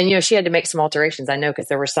 And, she had to make some alterations. I know, because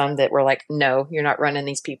there were some that were like, no, you're not running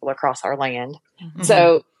these people across our land. Mm-hmm.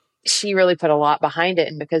 So she really put a lot behind it.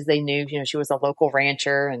 And because they knew, she was a local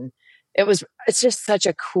rancher, and it's just such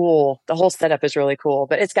a cool, the whole setup is really cool,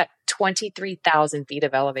 but it's got 23,000 feet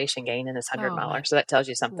of elevation gain in this 100-miler. So that tells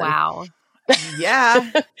you something. Wow.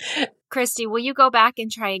 Yeah. Christy, will you go back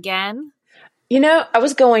and try again? I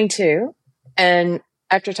was going to, and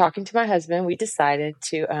after talking to my husband, we decided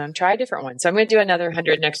to try a different one. So I'm going to do another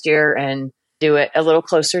 100 next year and do it a little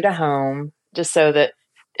closer to home, just so that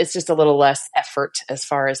it's just a little less effort as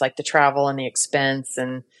far as the travel and the expense.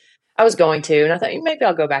 And I was going to, and I thought maybe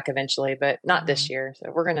I'll go back eventually, but not this year. So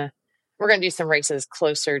we're gonna do some races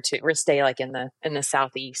closer to. We're gonna stay in the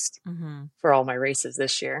southeast for all my races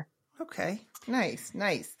this year. Okay, nice.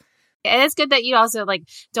 And it's good that you also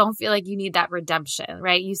don't feel like you need that redemption,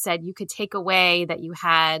 right? You said you could take away that you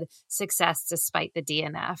had success despite the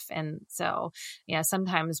DNF. And so,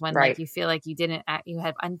 sometimes when you feel like you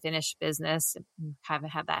have unfinished business, you haven't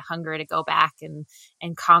had that hunger to go back and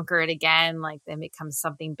conquer it again, then it becomes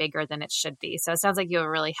something bigger than it should be. So it sounds like you have a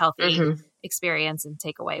really healthy experience and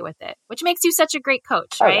take away with it, which makes you such a great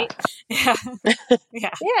coach, right? Yeah.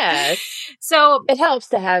 Yeah. So it helps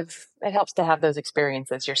to have those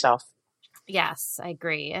experiences yourself. Yes, I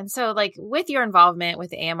agree. And so with your involvement with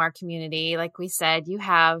the AMR community, like we said, you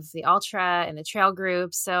have the ultra and the trail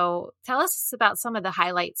group. So tell us about some of the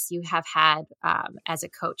highlights you have had as a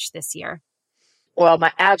coach this year. Well,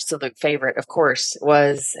 my absolute favorite, of course,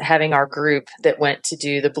 was having our group that went to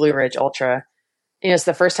do the Blue Ridge Ultra. It's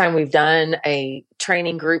the first time we've done a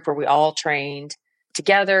training group where we all trained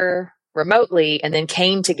together remotely and then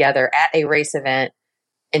came together at a race event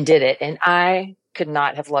and did it. And I could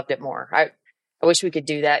not have loved it more. I wish we could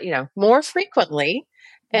do that, more frequently.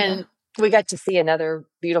 And we got to see another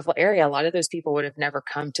beautiful area. A lot of those people would have never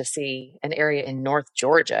come to see an area in North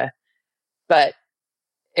Georgia, but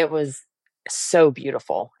it was so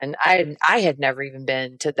beautiful. And I had never even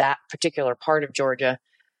been to that particular part of Georgia.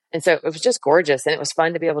 And so it was just gorgeous. And it was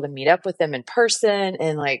fun to be able to meet up with them in person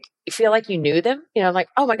and you feel like you knew them,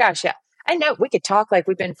 oh my gosh, yeah, I know we could talk like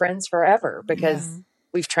we've been friends forever because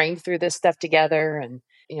we've trained through this stuff together. And,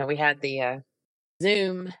 we had the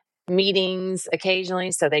Zoom meetings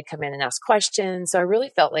occasionally. So they'd come in and ask questions. So I really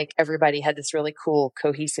felt like everybody had this really cool,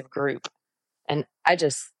 cohesive group. And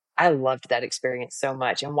I loved that experience so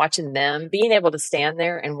much. And watching them, being able to stand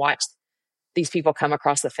there and watch these people come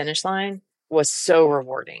across the finish line was so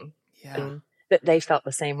rewarding. Yeah. that they felt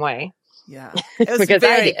the same way. Yeah. It was Because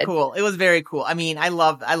very cool. It was very cool. I mean, I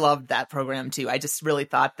loved that program too. I just really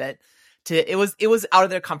thought that it was out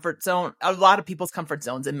of their comfort zone, a lot of people's comfort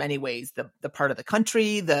zones in many ways. The part of the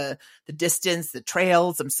country, the distance, the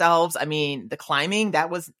trails themselves. I mean, the climbing, that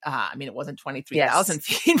was it wasn't 23,000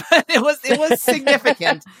 feet, but it was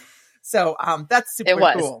significant. So that's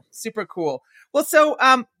super cool. Super cool. Well, so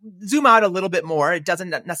zoom out a little bit more. It doesn't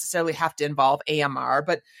necessarily have to involve AMR,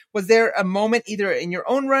 but was there a moment either in your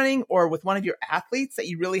own running or with one of your athletes that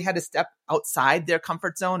you really had to step outside their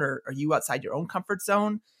comfort zone, or are you outside your own comfort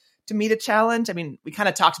zone to meet a challenge? I mean, we kind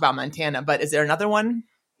of talked about Montana, but is there another one?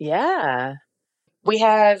 Yeah. We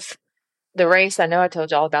have the race. I know I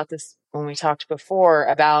told you all about this when we talked before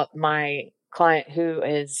about my client who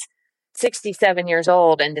is 67 years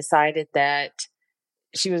old and decided that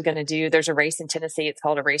she was going to there's a race in Tennessee. It's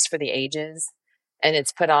called a Race for the Ages. And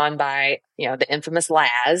it's put on by, the infamous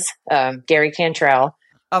Laz, Gary Cantrell.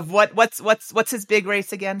 Of what's his big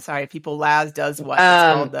race again? Sorry, people, Laz does what? It's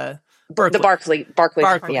called the Barkley. Barkley,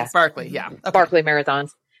 yeah. Barkley, yeah. Okay. Barkley marathons.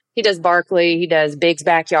 He does Barkley. He does Big's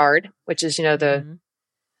Backyard, which is, the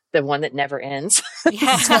one that never ends.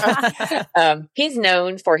 So, he's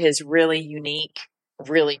known for his really unique,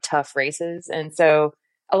 really tough races. And so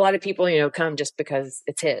a lot of people, come just because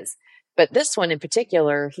it's his. But this one in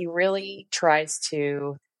particular, he really tries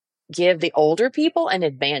to give the older people an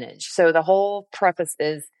advantage. So the whole preface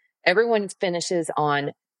is everyone finishes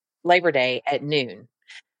on Labor Day at noon.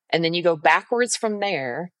 And then you go backwards from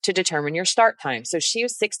there to determine your start time. So she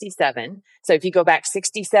was 67. So if you go back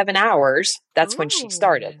 67 hours, that's when she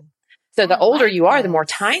started. So the older you are, the more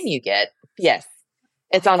time you get. Yes.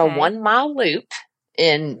 It's on a 1 mile loop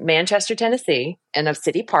in Manchester, Tennessee, in a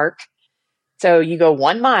city park. So you go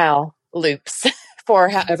 1 mile loops for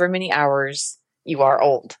however many hours you are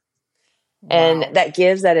old. Wow. And that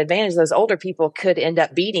gives that advantage. Those older people could end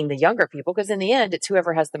up beating the younger people because in the end, it's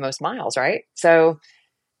whoever has the most miles, right? So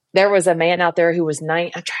there was a man out there who was I'm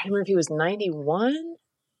trying to remember if he was 91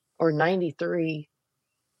 or 93.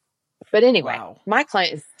 But anyway, my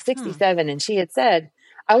client is 67 and she had said,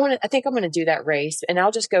 I think I'm going to do that race and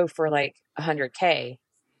I'll just go for like 100K.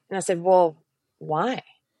 And I said, well, why?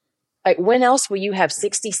 Like, when else will you have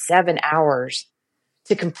 67 hours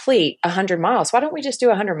to complete 100 miles? Why don't we just do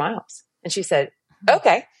 100 miles? And she said,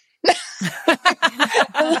 okay.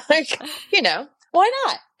 Like, why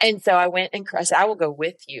not? And so I went and I said, I will go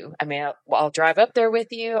with you. I mean, I'll drive up there with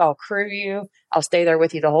you. I'll crew you. I'll stay there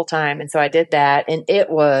with you the whole time. And so I did that. And it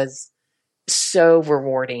was so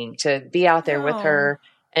rewarding to be out there with her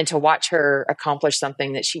and to watch her accomplish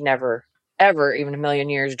something that she never, ever, even a million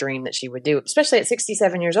years dreamed that she would do, especially at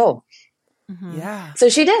 67 years old. Mm-hmm. Yeah. So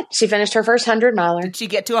she did. She finished her first 100 miler. Did she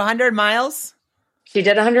get to 100 miles? She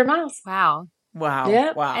did 100 miles. Wow.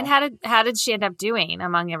 Yeah. Wow. And how did she end up doing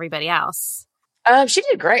among everybody else? She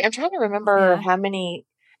did great. I'm trying to remember how many,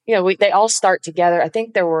 they all start together. I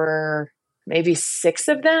think there were maybe 6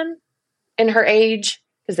 of them in her age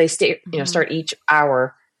because they start each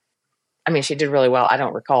hour. I mean, she did really well. I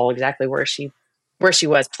don't recall exactly where she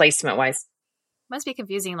was placement wise. Must be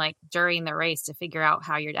confusing, like during the race to figure out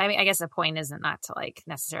how you're. I mean, I guess the point isn't not to like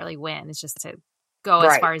necessarily win; it's just to go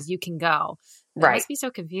as far as you can go. It must be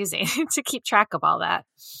so confusing to keep track of all that.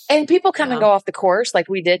 And people come and go off the course. Like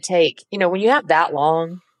we did take, when you have that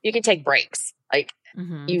long, you can take breaks. Like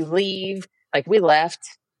you leave. Like we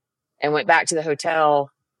left and went back to the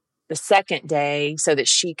hotel the second day so that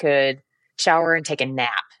she could shower and take a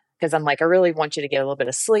nap. Because I'm like, I really want you to get a little bit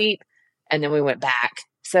of sleep. And then we went back.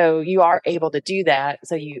 So you are able to do that.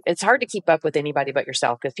 So it's hard to keep up with anybody but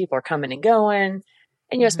yourself because people are coming and going.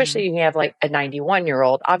 And, especially you have like a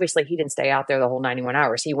 91-year-old, obviously he didn't stay out there the whole 91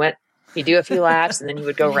 hours. He'd do a few laps and then he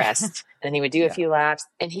would go rest. And then he would do a few laps.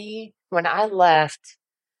 And when I left,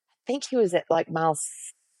 I think he was at like miles,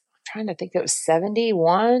 I'm trying to think it was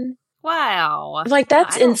 71. Wow. Like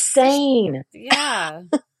that's insane. Yeah.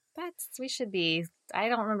 We should be. I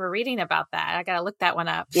don't remember reading about that. I got to look that one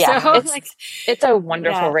up. Yeah. So, it's a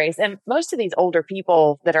wonderful race. And most of these older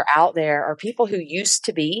people that are out there are people who used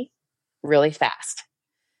to be really fast.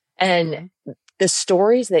 And the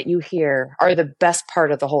stories that you hear are the best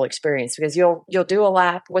part of the whole experience because you'll do a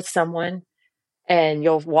lap with someone and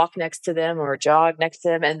you'll walk next to them or jog next to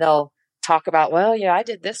them and they'll talk about, well, yeah, I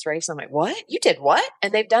did this race. I'm like, what? You did what?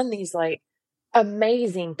 And they've done these like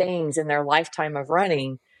amazing things in their lifetime of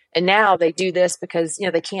running. And now they do this because,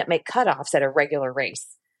 they can't make cutoffs at a regular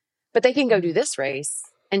race, but they can go do this race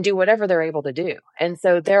and do whatever they're able to do. And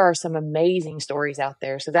so there are some amazing stories out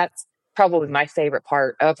there. So that's probably my favorite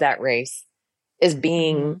part of that race is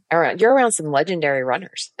being around. You're around some legendary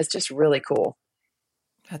runners. It's just really cool.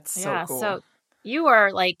 That's so cool. So You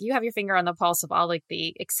are like, you have your finger on the pulse of all like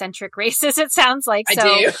the eccentric races, it sounds like. I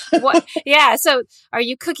do. Yeah. So are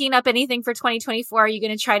you cooking up anything for 2024? Are you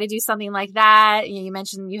going to try to do something like that? You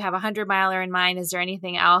mentioned you have a 100-miler in mind. Is there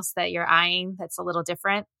anything else that you're eyeing that's a little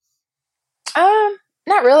different?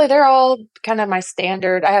 Not really. They're all kind of my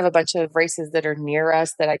standard. I have a bunch of races that are near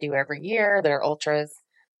us that I do every year that are ultras.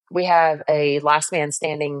 We have a last man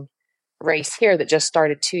standing race here that just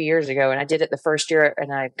started 2 years ago, and I did it the first year,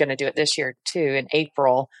 and I'm going to do it this year too in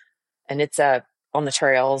April, and it's on the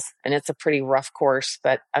trails, and it's a pretty rough course,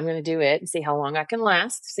 but I'm going to do it and see how long I can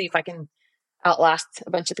last, see if I can outlast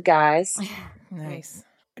a bunch of the guys. Nice.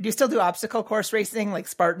 Do you still do obstacle course racing, like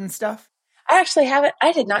Spartan stuff? I actually haven't.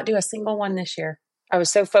 I did not do a single one this year. I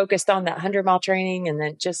was so focused on that 100-mile training, and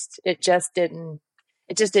then it just didn't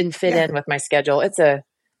fit in with my schedule. It's a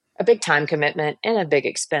big time commitment and a big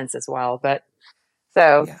expense as well. But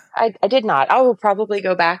so I did not. I will probably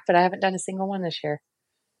go back, but I haven't done a single one this year.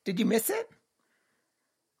 Did you miss it?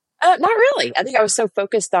 Not really. I think I was so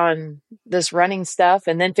focused on this running stuff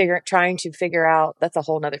and then trying to figure out, that's a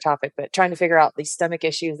whole nother topic, but trying to figure out these stomach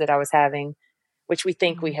issues that I was having, which we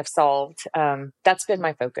think we have solved. That's been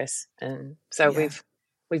my focus. And so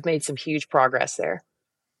we've made some huge progress there.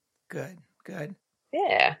 Good.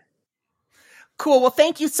 Yeah. Cool. Well,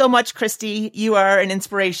 thank you so much, Christy. You are an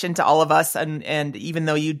inspiration to all of us. And even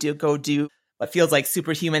though you do what feels like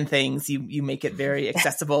superhuman things, you make it very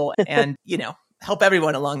accessible and, help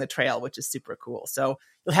everyone along the trail, which is super cool. So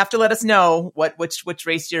you'll have to let us know which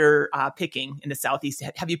race you're picking in the Southeast.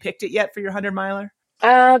 Have you picked it yet for your 100-miler?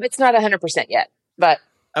 It's not 100% yet, but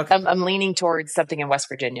okay. I'm leaning towards something in West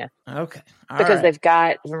Virginia. Okay. Because they've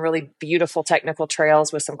got some really beautiful technical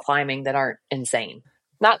trails with some climbing that aren't insane.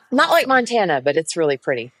 Not like Montana, but it's really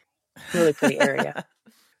pretty area.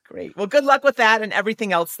 Great. Well, good luck with that and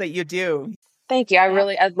everything else that you do. Thank you.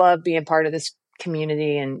 I love being part of this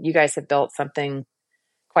community, and you guys have built something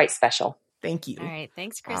quite special. Thank you. All right.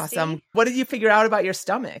 Thanks, Christy. Awesome. What did you figure out about your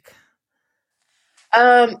stomach?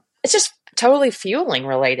 It's just totally fueling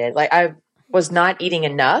related. Like I was not eating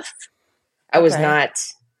enough. I was not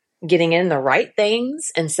getting in the right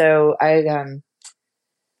things. And so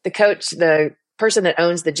the person that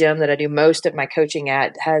owns the gym that I do most of my coaching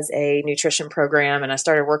at has a nutrition program, and I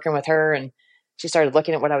started working with her, and she started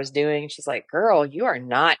looking at what I was doing. She's like, girl, you are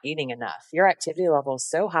not eating enough. Your activity level is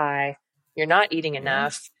so high. You're not eating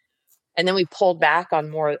enough. And then we pulled back on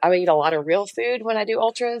more. I eat a lot of real food when I do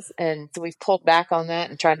ultras. And so we've pulled back on that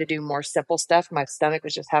and tried to do more simple stuff. My stomach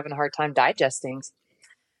was just having a hard time digesting.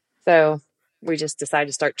 So we just decided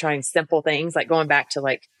to start trying simple things, like going back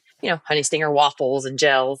to honey stinger waffles and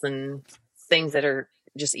gels and things that are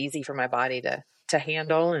just easy for my body to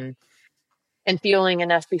handle, and fueling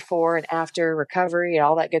enough before and after recovery and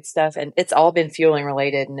all that good stuff. And it's all been fueling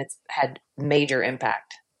related, and it's had major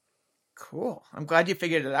impact. Cool. I'm glad you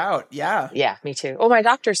figured it out. Yeah. Yeah, me too. Well, my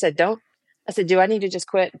doctor said, I said, do I need to just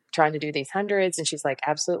quit trying to do these hundreds? And she's like,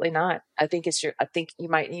 absolutely not. I think you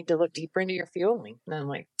might need to look deeper into your fueling. And I'm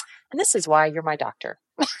like, and this is why you're my doctor.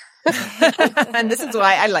 And this is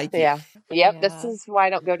why I like you. Yeah. Yep. Yeah. This is why I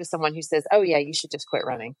don't go to someone who says, oh yeah, you should just quit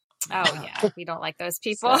running. Oh yeah. We don't like those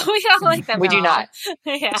people. We don't like them. We do not.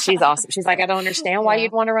 Yeah. She's awesome. She's like, I don't understand why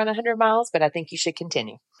you'd want to run 100 miles, but I think you should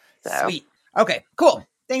continue. So. Sweet. Okay, cool.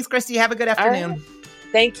 Thanks, Christy. Have a good afternoon. Right.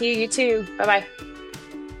 Thank you. You too. Bye-bye.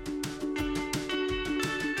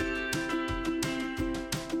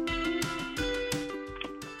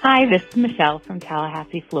 Hi, this is Michelle from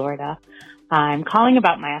Tallahassee, Florida. I'm calling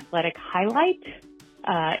about my athletic highlight.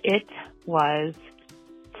 It was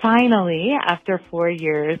finally, after 4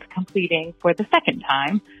 years, completing for the second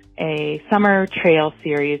time a summer trail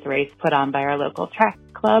series race put on by our local track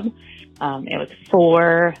club. It was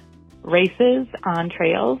 4 races on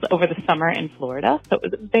trails over the summer in Florida, so it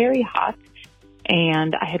was very hot.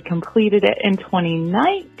 And I had completed it in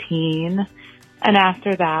 2019, and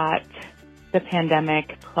after that, the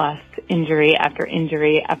pandemic plus injury after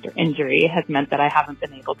injury after injury has meant that I haven't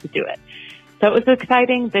been able to do it. So it was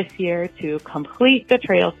exciting this year to complete the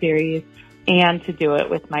trail series and to do it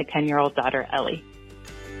with my 10-year-old daughter, Ellie.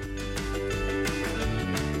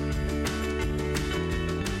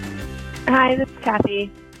 Hi, this is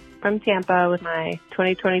Kathy from Tampa with my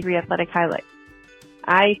 2023 athletic highlight.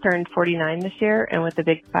 I turned 49 this year, and with the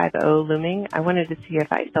Big 5-0 looming, I wanted to see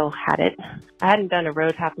if I still had it. I hadn't done a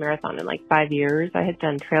road half marathon in like 5 years. I had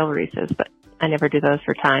done trail races, but I never do those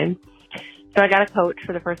for time. So I got a coach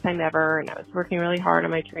for the first time ever, and I was working really hard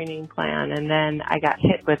on my training plan, and then I got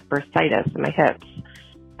hit with bursitis in my hips.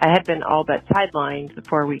 I had been all but sidelined the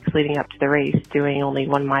 4 weeks leading up to the race, doing only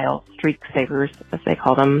 1 mile streak savers, as they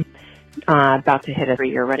call them, about to hit a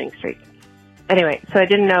 3-year running streak. Anyway, so I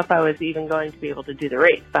didn't know if I was even going to be able to do the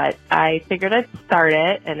race, but I figured I'd start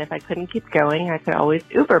it, and if I couldn't keep going, I could always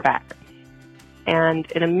Uber back. And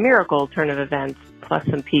in a miracle turn of events, plus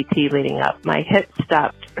some PT leading up, my hip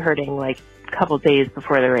stopped hurting like a couple days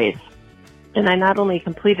before the race. And I not only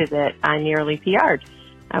completed it, I nearly PR'd.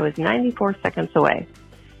 I was 94 seconds away.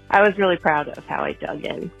 I was really proud of how I dug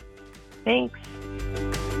in. Thanks.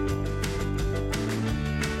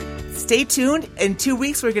 Stay tuned. In 2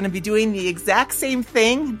 weeks, we're going to be doing the exact same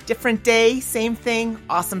thing, different day, same thing,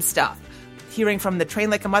 awesome stuff. Hearing from the Train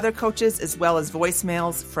Like a Mother coaches as well as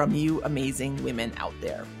voicemails from you amazing women out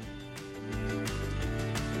there.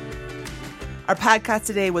 Our podcast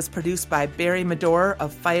today was produced by Barry Medor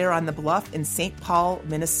of Fire on the Bluff in St. Paul,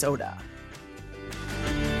 Minnesota.